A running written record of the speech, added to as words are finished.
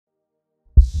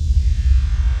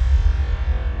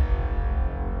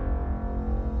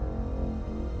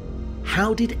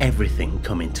How did everything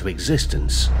come into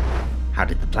existence? How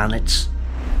did the planets,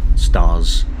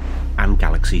 stars, and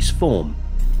galaxies form?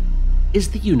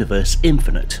 Is the universe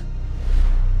infinite?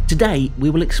 Today we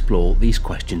will explore these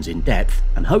questions in depth,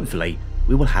 and hopefully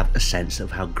we will have a sense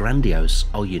of how grandiose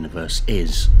our universe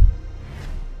is.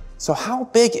 So how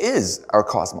big is our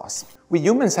cosmos? We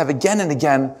humans have again and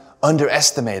again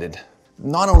underestimated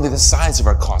not only the size of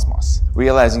our cosmos,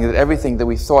 realizing that everything that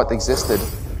we thought existed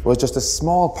was just a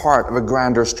small part of a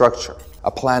grander structure.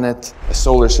 A planet, a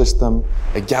solar system,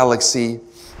 a galaxy,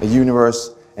 a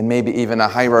universe, and maybe even a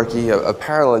hierarchy of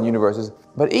parallel universes.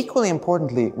 But equally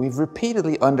importantly, we've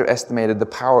repeatedly underestimated the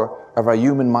power of our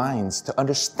human minds to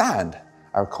understand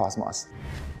our cosmos.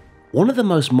 One of the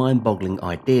most mind-boggling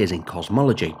ideas in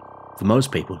cosmology, for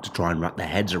most people to try and wrap their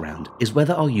heads around, is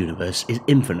whether our universe is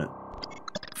infinite.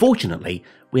 Fortunately,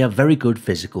 we have very good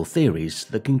physical theories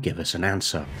that can give us an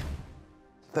answer.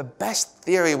 The best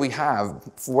theory we have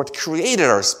for what created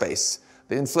our space,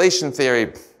 the inflation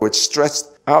theory, which stretched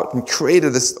out and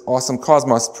created this awesome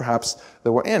cosmos perhaps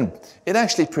that we're in, it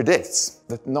actually predicts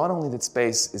that not only that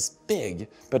space is big,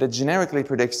 but it generically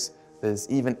predicts that it's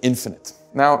even infinite.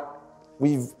 Now,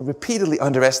 we've repeatedly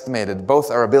underestimated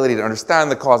both our ability to understand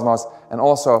the cosmos and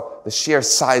also the sheer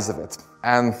size of it.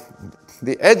 And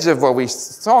the edge of what we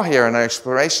saw here in our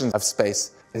exploration of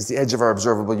space is the edge of our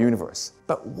observable universe.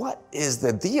 But what is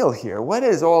the deal here? What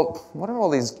are all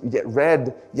these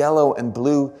red, yellow, and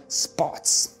blue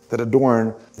spots that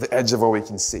adorn the edge of what we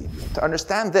can see? To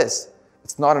understand this,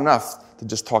 it's not enough to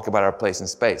just talk about our place in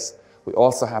space. We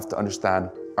also have to understand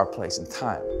our place in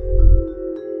time.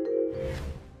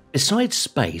 Besides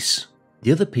space,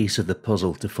 the other piece of the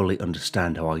puzzle to fully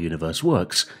understand how our universe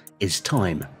works is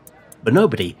time. But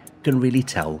nobody can really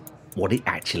tell what it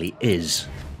actually is.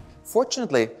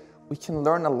 Fortunately, we can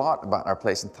learn a lot about our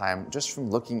place in time just from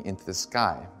looking into the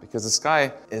sky, because the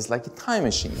sky is like a time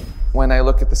machine. When I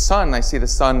look at the sun, I see the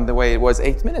sun the way it was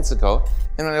 8 minutes ago.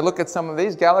 And when I look at some of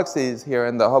these galaxies here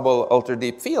in the Hubble Ultra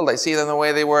Deep Field, I see them the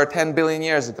way they were 10 billion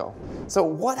years ago. So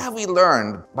what have we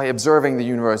learned by observing the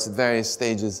universe at various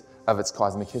stages of its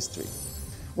cosmic history?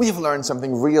 We have learned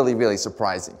something really, really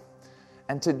surprising.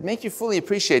 And to make you fully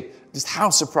appreciate just how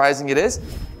surprising it is,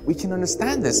 we can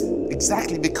understand this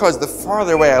exactly because the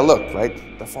farther away I look,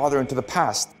 right, the farther into the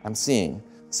past I'm seeing.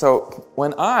 So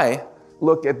when I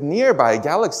look at nearby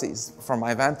galaxies from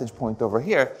my vantage point over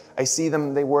here, I see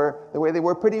them the way they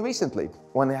were pretty recently,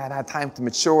 when they had had time to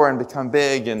mature and become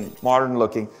big and modern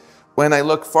looking. When I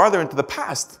look farther into the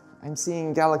past, I'm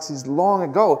seeing galaxies long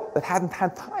ago that hadn't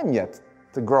had time yet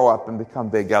to grow up and become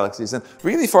big galaxies. And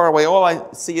really far away, all I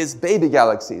see is baby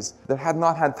galaxies that had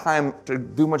not had time to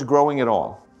do much growing at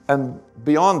all. And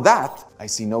beyond that, I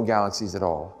see no galaxies at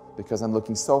all, because I'm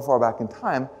looking so far back in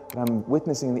time that I'm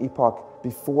witnessing the epoch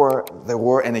before there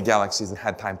were any galaxies that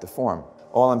had time to form.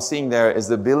 All I'm seeing there is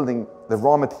the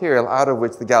raw material out of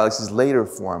which the galaxies later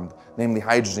formed, namely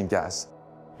hydrogen gas.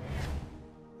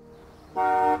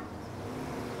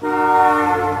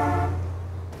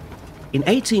 In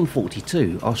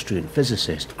 1842, Austrian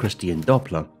physicist Christian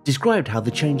Doppler described how the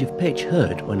change of pitch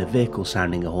heard when a vehicle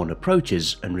sounding a horn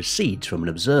approaches and recedes from an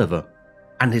observer,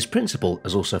 and his principle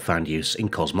has also found use in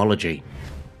cosmology.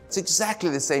 It's exactly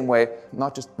the same way,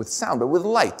 not just with sound, but with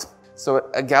light. So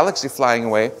a galaxy flying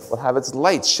away will have its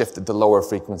light shifted to lower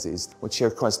frequencies, which here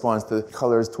corresponds to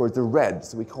colors towards the red.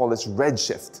 So we call this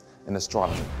redshift in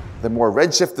astronomy. The more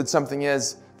redshifted something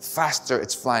is, the faster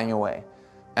it's flying away.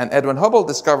 And Edwin Hubble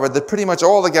discovered that pretty much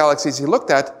all the galaxies he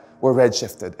looked at were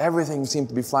redshifted. Everything seemed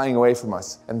to be flying away from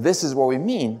us. And this is what we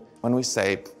mean when we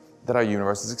say that our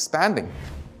universe is expanding.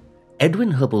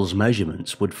 Edwin Hubble's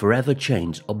measurements would forever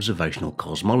change observational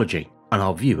cosmology and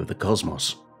our view of the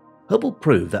cosmos. Hubble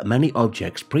proved that many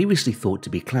objects previously thought to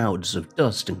be clouds of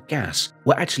dust and gas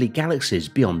were actually galaxies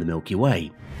beyond the Milky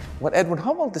Way. What Edwin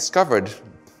Hubble discovered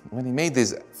when he made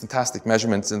these fantastic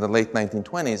measurements in the late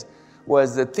 1920s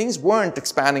was that things weren't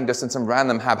expanding just in some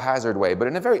random haphazard way, but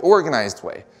in a very organized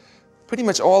way. Pretty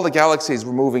much all the galaxies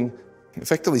were moving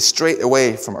effectively straight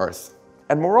away from Earth.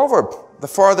 And moreover, the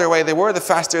farther away they were, the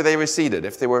faster they receded.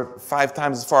 If they were 5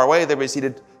 times as far away, they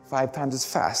receded 5 times as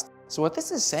fast. So what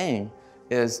this is saying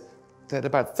is that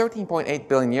about 13.8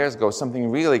 billion years ago,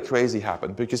 something really crazy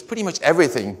happened, because pretty much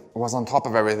everything was on top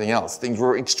of everything else. Things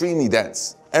were extremely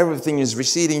dense. Everything is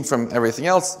receding from everything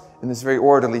else in this very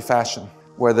orderly fashion,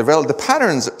 where the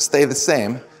patterns stay the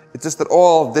same. It's just that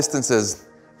all distances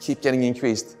keep getting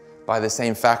increased by the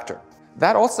same factor.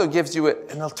 That also gives you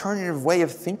an alternative way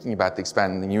of thinking about the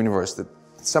expanding universe that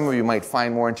some of you might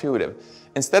find more intuitive.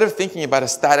 Instead of thinking about a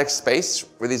static space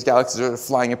where these galaxies are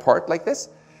flying apart like this,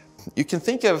 you can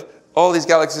think of all these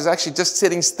galaxies are actually just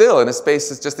sitting still and a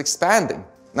space is just expanding.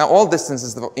 Now all distance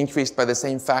is increased by the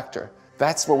same factor.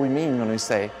 That's what we mean when we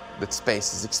say that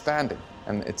space is expanding.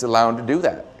 And it's allowed to do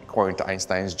that, according to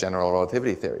Einstein's general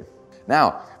relativity theory.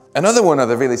 Now, another one of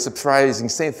the really surprising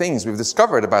things we've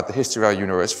discovered about the history of our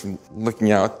universe from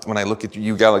looking out, when I look at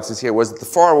you galaxies here, was that the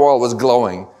far wall was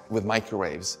glowing with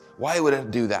microwaves. Why would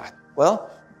it do that? Well,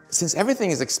 since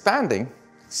everything is expanding,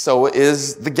 so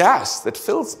is the gas that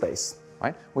fills space,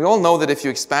 right? We all know that if you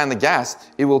expand the gas,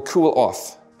 it will cool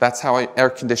off. That's how air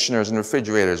conditioners and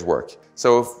refrigerators work.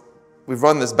 So if we've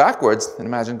run this backwards, and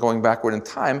imagine going backward in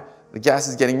time, the gas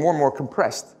is getting more and more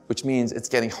compressed, which means it's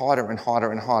getting hotter and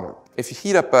hotter and hotter. If you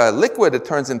heat up a liquid, it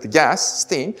turns into gas,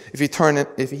 steam. If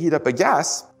you heat up a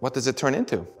gas, what does it turn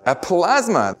into? A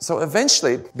plasma. So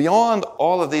eventually, beyond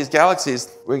all of these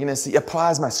galaxies, we're going to see a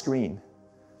plasma screen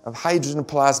of hydrogen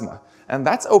plasma. And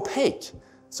that's opaque.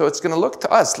 So it's going to look to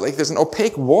us like there's an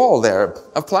opaque wall there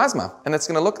of plasma. And it's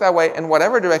going to look that way in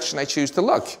whatever direction I choose to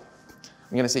look.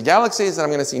 I'm going to see galaxies, and I'm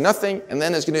going to see nothing, and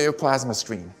then there's going to be a plasma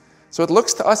screen. So it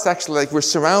looks to us actually like we're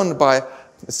surrounded by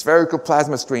a spherical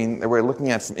plasma screen that we're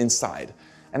looking at from inside.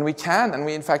 And we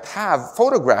in fact have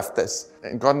photographed this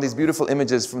and gotten these beautiful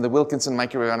images from the Wilkinson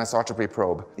microwave anisotropy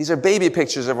probe. These are baby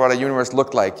pictures of what our universe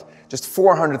looked like just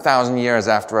 400,000 years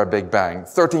after our Big Bang.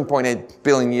 13.8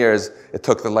 billion years it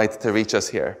took the light to reach us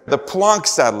here. The Planck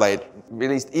satellite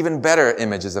released even better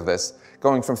images of this,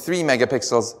 going from 3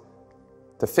 megapixels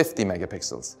to 50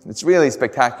 megapixels. It's really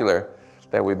spectacular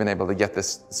that we've been able to get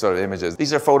this sort of images.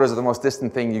 These are photos of the most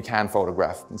distant thing you can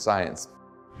photograph in science.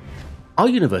 Our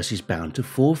universe is bound to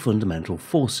 4 fundamental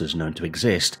forces known to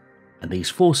exist, and these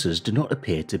forces do not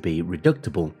appear to be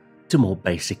reducible to more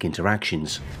basic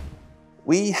interactions.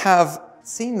 We have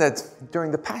seen that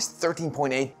during the past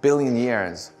 13.8 billion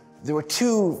years, there were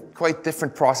 2 quite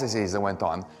different processes that went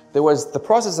on. There was the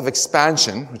process of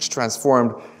expansion, which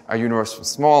transformed our universe from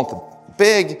small to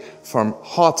big, from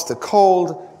hot to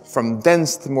cold, from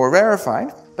dense to more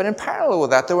rarefied. But in parallel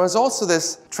with that, there was also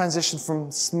this transition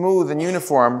from smooth and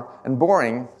uniform and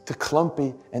boring to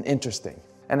clumpy and interesting.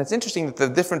 And it's interesting that the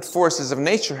different forces of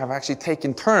nature have actually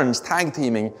taken turns tag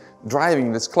teaming,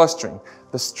 driving this clustering.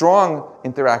 The strong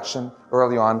interaction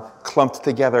early on clumped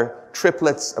together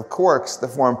triplets of quarks that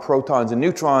form protons and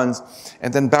neutrons,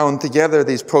 and then bound together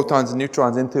these protons and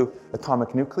neutrons into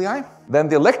atomic nuclei. Then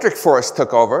the electric force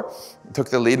took over, took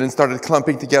the lead, and started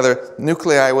clumping together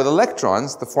nuclei with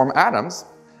electrons to form atoms,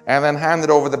 and then handed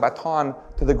over the baton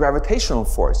to the gravitational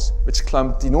force, which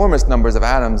clumped enormous numbers of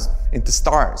atoms into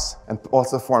stars, and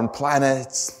also formed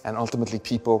planets, and ultimately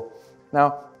people.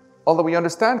 Now, although we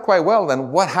understand quite well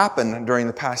then what happened during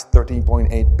the past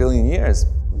 13.8 billion years,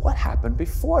 what happened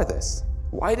before this?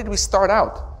 Why did we start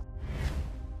out?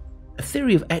 A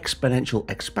theory of exponential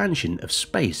expansion of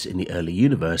space in the early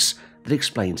universe that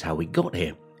explains how we got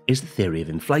here is the theory of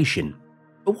inflation.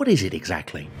 But what is it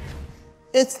exactly?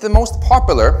 It's the most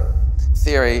popular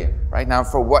theory right now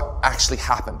for what actually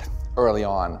happened early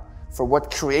on, for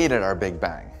what created our Big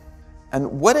Bang.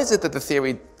 And what is it that the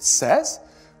theory says?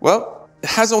 Well, it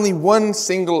has only one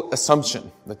single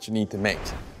assumption that you need to make.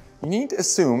 You need to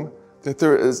assume that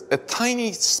there is a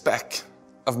tiny speck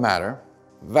of matter,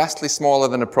 vastly smaller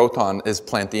than a proton is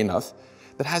plenty enough,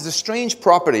 that has a strange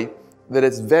property that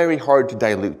it's very hard to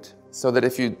dilute, so that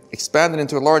if you expand it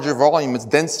into a larger volume, its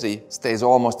density stays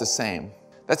almost the same.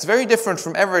 That's very different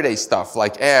from everyday stuff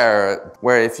like air,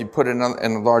 where if you put it in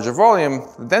a larger volume,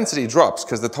 the density drops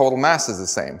because the total mass is the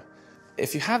same.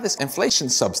 If you have this inflation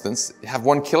substance, you have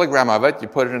 1 kilogram of it, you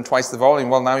put it in twice the volume,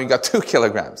 well now you've got 2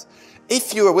 kilograms.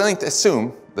 If you are willing to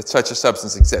assume that such a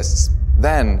substance exists,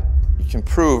 then you can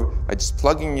prove by just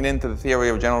plugging it into the theory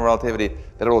of general relativity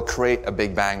that it will create a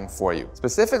Big Bang for you.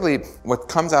 Specifically, what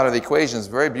comes out of the equations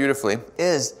very beautifully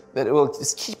is that it will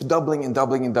just keep doubling and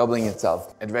doubling and doubling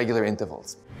itself at regular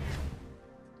intervals.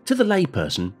 To the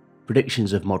layperson,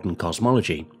 predictions of modern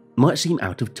cosmology might seem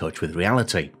out of touch with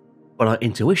reality, but our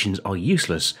intuitions are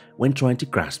useless when trying to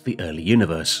grasp the early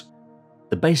universe.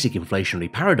 The basic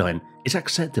inflationary paradigm is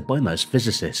accepted by most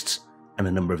physicists, and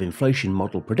a number of inflation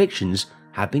model predictions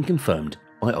have been confirmed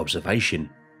by observation.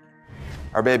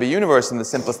 Our baby universe in the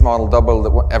simplest model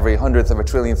doubled every hundredth of a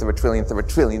trillionth of a trillionth of a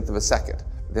trillionth of a second.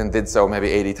 Then did so maybe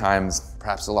 80 times,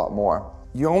 perhaps a lot more.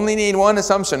 You only need one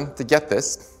assumption to get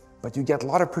this, but you get a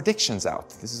lot of predictions out.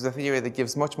 This is a theory that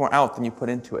gives much more out than you put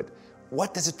into it.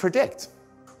 What does it predict?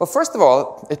 Well, first of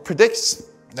all, it predicts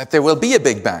that there will be a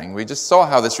Big Bang. We just saw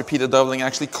how this repeated doubling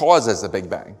actually causes a Big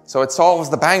Bang. So it solves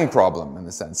the bang problem in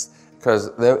a sense,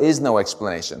 because there is no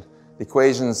explanation. The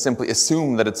equations simply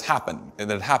assume that it's happened, and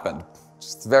that it happened.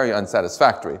 It's very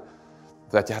unsatisfactory.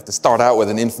 that you have to start out with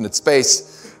an infinite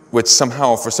space, which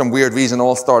somehow, for some weird reason,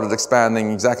 all started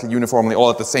expanding exactly uniformly, all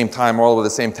at the same time, all with the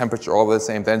same temperature, all with the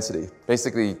same density.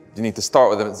 Basically, you need to start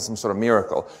with it as some sort of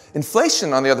miracle.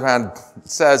 Inflation, on the other hand,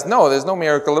 says, no, there's no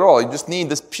miracle at all. You just need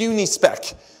this puny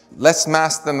speck, less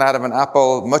mass than that of an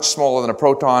apple, much smaller than a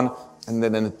proton, and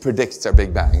then it predicts our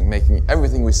Big Bang, making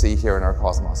everything we see here in our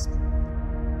cosmos.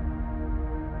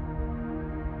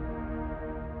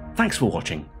 Thanks for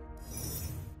watching.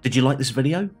 Did you like this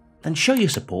video? Then show your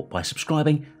support by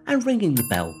subscribing and ringing the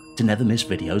bell to never miss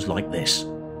videos like this.